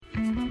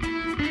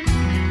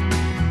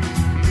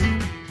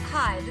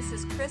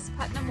Chris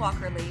Putnam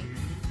Walkerly,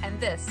 and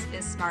this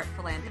is Smart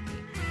Philanthropy.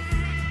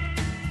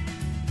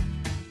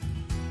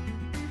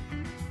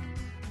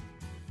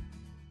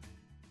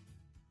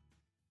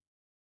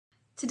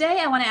 Today,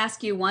 I want to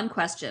ask you one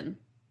question.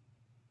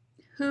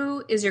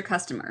 Who is your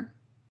customer?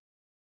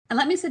 And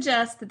let me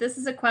suggest that this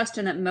is a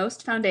question that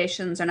most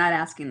foundations are not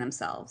asking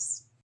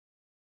themselves.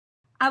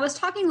 I was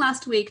talking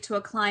last week to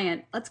a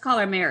client, let's call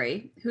her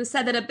Mary, who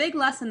said that a big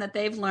lesson that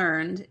they've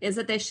learned is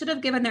that they should have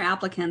given their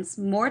applicants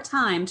more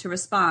time to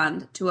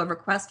respond to a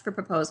request for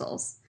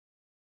proposals.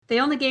 They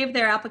only gave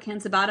their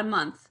applicants about a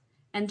month,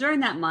 and during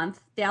that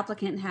month, the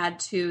applicant had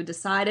to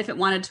decide if it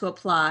wanted to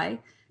apply,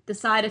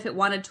 decide if it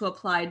wanted to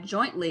apply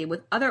jointly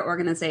with other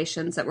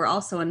organizations that were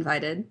also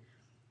invited,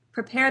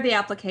 prepare the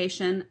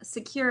application,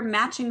 secure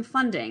matching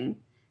funding,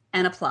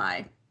 and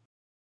apply.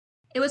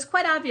 It was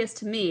quite obvious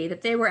to me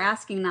that they were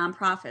asking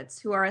nonprofits,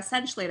 who are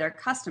essentially their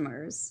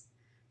customers,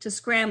 to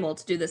scramble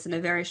to do this in a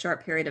very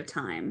short period of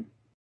time.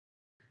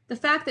 The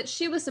fact that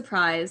she was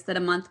surprised that a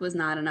month was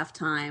not enough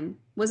time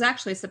was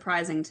actually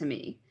surprising to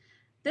me.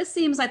 This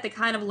seems like the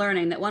kind of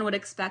learning that one would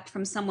expect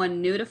from someone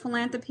new to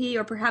philanthropy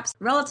or perhaps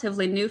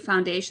relatively new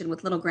foundation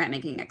with little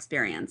grant-making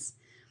experience.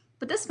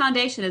 But this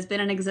foundation has been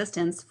in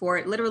existence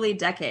for literally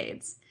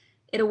decades.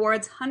 It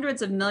awards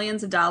hundreds of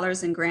millions of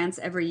dollars in grants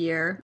every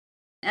year.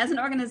 As an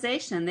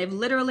organization, they've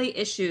literally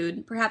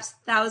issued perhaps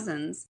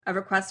thousands of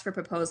requests for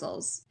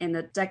proposals in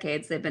the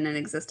decades they've been in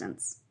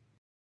existence.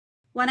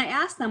 When I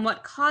asked them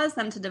what caused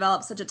them to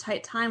develop such a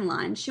tight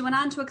timeline, she went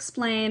on to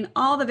explain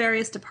all the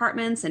various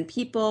departments and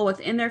people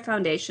within their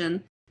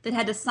foundation that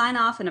had to sign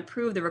off and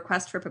approve the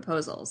request for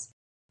proposals.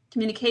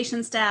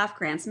 Communication staff,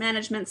 grants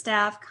management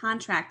staff,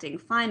 contracting,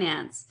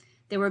 finance.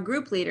 There were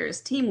group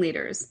leaders, team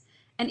leaders,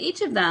 and each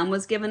of them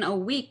was given a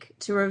week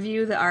to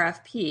review the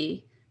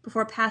RFP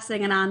before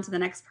passing it on to the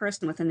next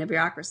person within the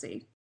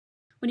bureaucracy.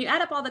 When you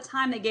add up all the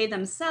time they gave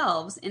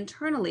themselves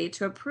internally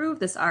to approve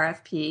this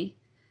RFP,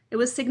 it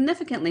was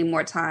significantly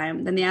more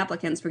time than the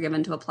applicants were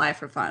given to apply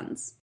for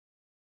funds.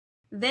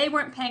 They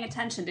weren't paying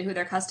attention to who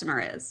their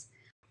customer is.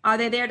 Are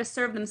they there to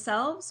serve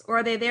themselves, or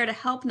are they there to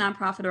help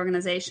nonprofit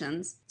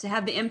organizations to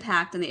have the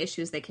impact on the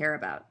issues they care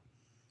about?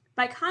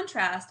 By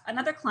contrast,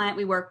 another client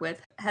we work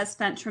with has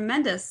spent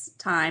tremendous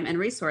time and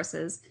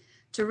resources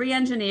to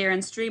re-engineer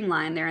and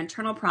streamline their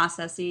internal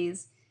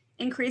processes,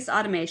 increase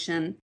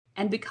automation,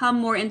 and become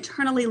more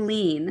internally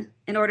lean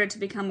in order to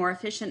become more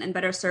efficient and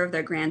better serve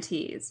their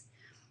grantees.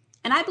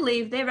 And I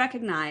believe they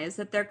recognize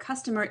that their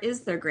customer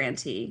is their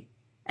grantee,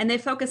 and they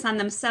focus on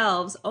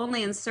themselves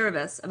only in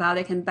service of how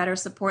they can better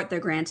support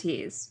their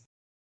grantees.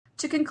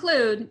 To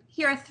conclude,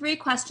 here are 3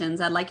 questions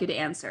I'd like you to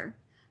answer.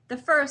 The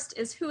first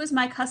is, who is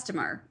my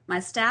customer, my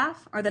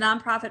staff, or the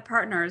nonprofit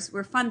partners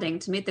we're funding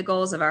to meet the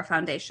goals of our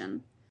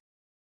foundation?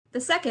 The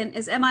second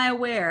is, am I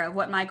aware of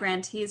what my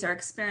grantees are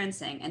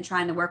experiencing and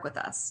trying to work with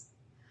us?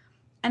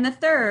 And the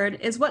third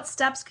is, what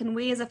steps can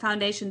we as a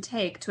foundation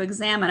take to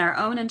examine our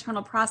own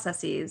internal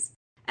processes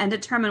and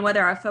determine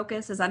whether our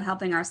focus is on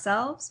helping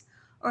ourselves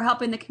or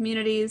helping the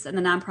communities and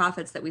the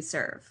nonprofits that we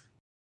serve?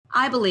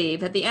 I believe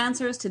that the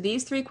answers to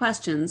these 3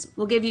 questions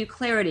will give you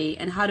clarity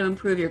in how to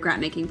improve your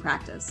grant-making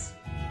practice.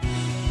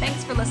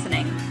 Thanks for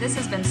listening. This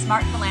has been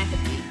Smart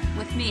Philanthropy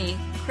with me,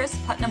 Chris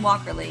Putnam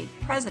Walkerly,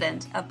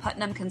 President of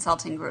Putnam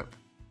Consulting Group.